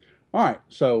All right,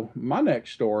 so my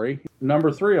next story,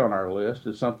 number three on our list,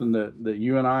 is something that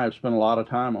you and I have spent a lot of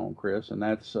time on, Chris, and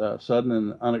that's sudden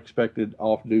and unexpected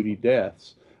off duty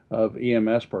deaths of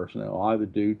EMS personnel, either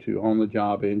due to on the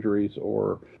job injuries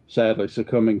or sadly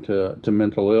succumbing to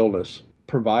mental illness.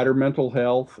 Provider mental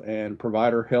health and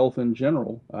provider health in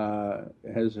general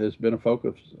has been a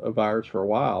focus of ours for a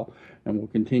while and will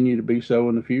continue to be so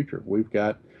in the future. We've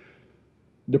got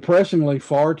depressingly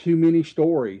far too many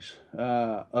stories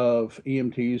of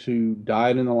EMTs who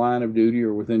died in the line of duty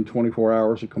or within 24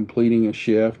 hours of completing a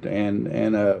shift, and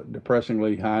a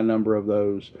depressingly high number of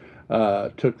those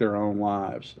took their own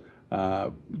lives.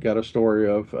 Got a story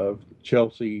of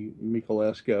Chelsea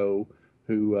Michalesco,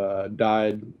 who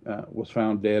was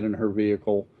found dead in her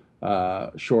vehicle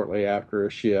shortly after a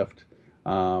shift.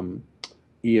 EMT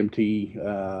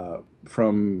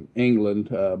from England,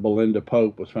 Belinda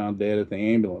Pope, was found dead at the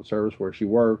ambulance service where she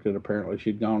worked, and apparently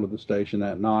she'd gone to the station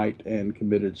that night and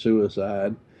committed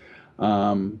suicide.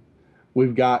 Um,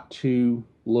 we've got to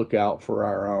look out for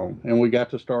our own, and we got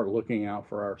to start looking out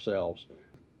for ourselves.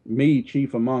 Me,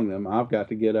 chief among them, I've got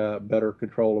to get a better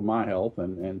control of my health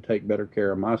and take better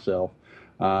care of myself.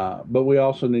 But we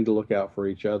also need to look out for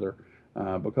each other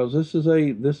because this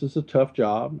is a tough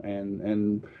job,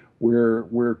 and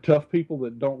we're tough people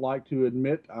that don't like to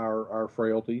admit our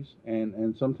frailties,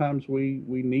 and sometimes we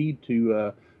need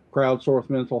to crowdsource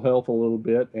mental health a little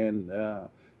bit and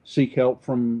seek help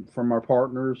from our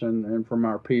partners and from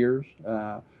our peers.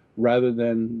 Rather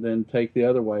than take the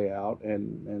other way out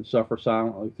and suffer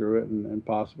silently through it and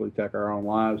possibly take our own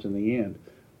lives in the end.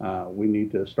 We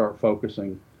need to start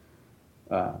focusing.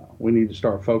 We need to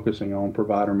start focusing on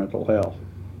provider mental health.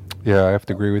 Yeah, I have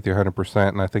to agree with you 100%,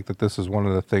 and I think that this is one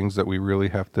of the things that we really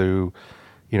have to,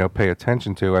 pay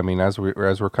attention to. I mean, as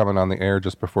we're coming on the air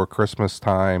just before Christmas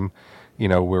time,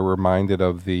 we're reminded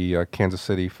of the Kansas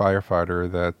City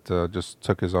firefighter that just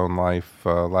took his own life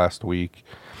last week.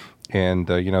 And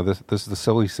this is the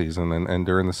silly season, and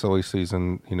during the silly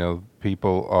season,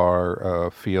 people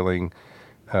are feeling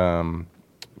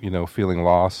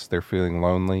lost. They're feeling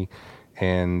lonely,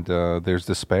 and there's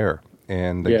despair.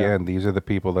 And Yeah, again, these are the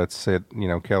people that sit.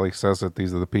 Kelly says that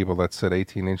these are the people that sit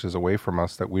 18 inches away from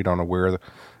us that we don't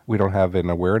have an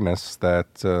awareness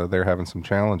that they're having some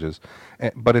challenges.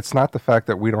 But it's not the fact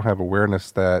that we don't have awareness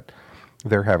that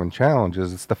they're having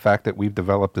challenges. It's the fact that we've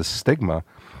developed this stigma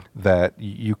that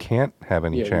you can't have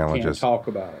any yeah, you can't challenges. talk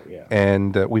about it. Yeah,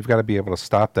 And we've got to be able to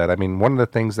stop that. I mean, one of the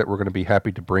things that we're going to be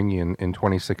happy to bring you in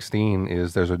 2016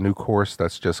 is there's a new course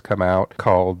that's just come out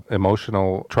called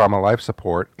Emotional Trauma Life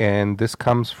Support. And this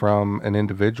comes from an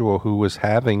individual who was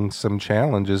having some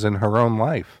challenges in her own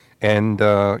life. And,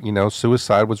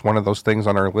 suicide was one of those things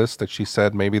on her list that she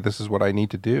said, maybe this is what I need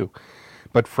to do.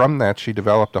 But from that, she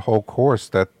developed a whole course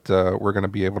that we're going to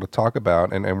be able to talk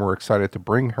about, and we're excited to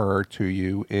bring her to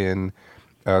you in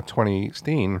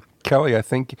 2016. Kelly, I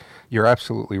think you're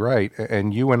absolutely right.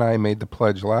 And you and I made the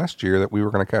pledge last year that we were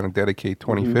going to kind of dedicate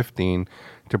mm-hmm. 2015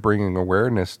 to bringing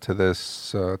awareness to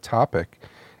this topic.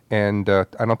 And I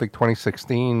don't think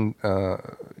 2016,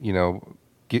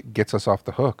 gets us off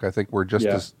the hook. I think we're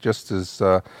Yeah, just as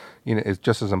it's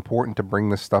just as important to bring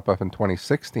this stuff up in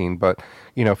 2016. But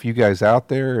if you guys out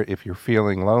there, if you're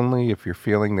feeling lonely, if you're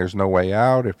feeling there's no way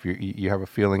out, if you have a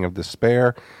feeling of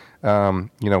despair,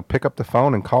 pick up the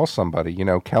phone and call somebody.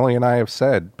 Kelly and I have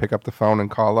said, pick up the phone and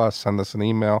call us, send us an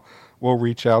email. We'll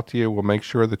reach out to you. We'll make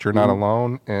sure that you're not mm-hmm.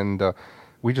 alone. And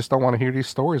we just don't want to hear these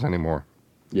stories anymore.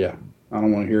 Yeah. I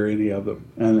don't want to hear any of them.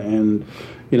 And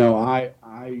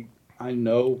I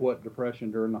know what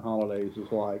depression during the holidays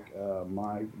is like.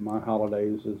 My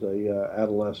holidays as a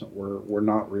adolescent were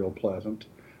not real pleasant.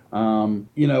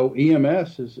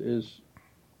 EMS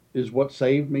is what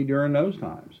saved me during those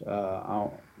times. I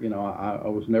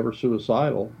was never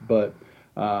suicidal, but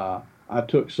I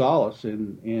took solace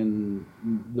in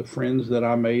the friends that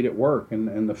I made at work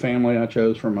and the family I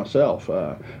chose for myself.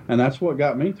 And that's what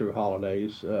got me through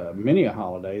holidays, many a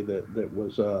holiday that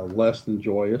was less than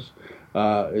joyous.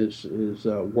 Is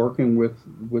working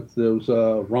with those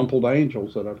rumpled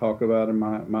angels that I talk about in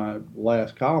my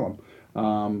last column.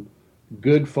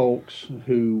 Good folks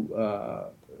who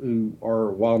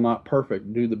are, while not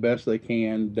perfect, do the best they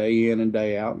can day in and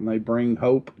day out, and they bring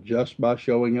hope just by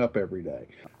showing up every day.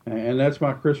 And that's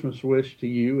my Christmas wish to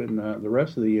you and the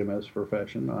rest of the EMS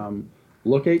profession.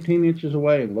 Look 18 inches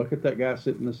away and look at that guy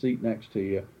sitting in the seat next to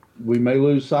you. We may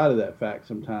lose sight of that fact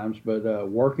sometimes, but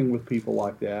working with people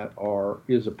like that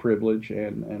is a privilege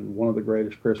and one of the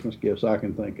greatest Christmas gifts I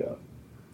can think of.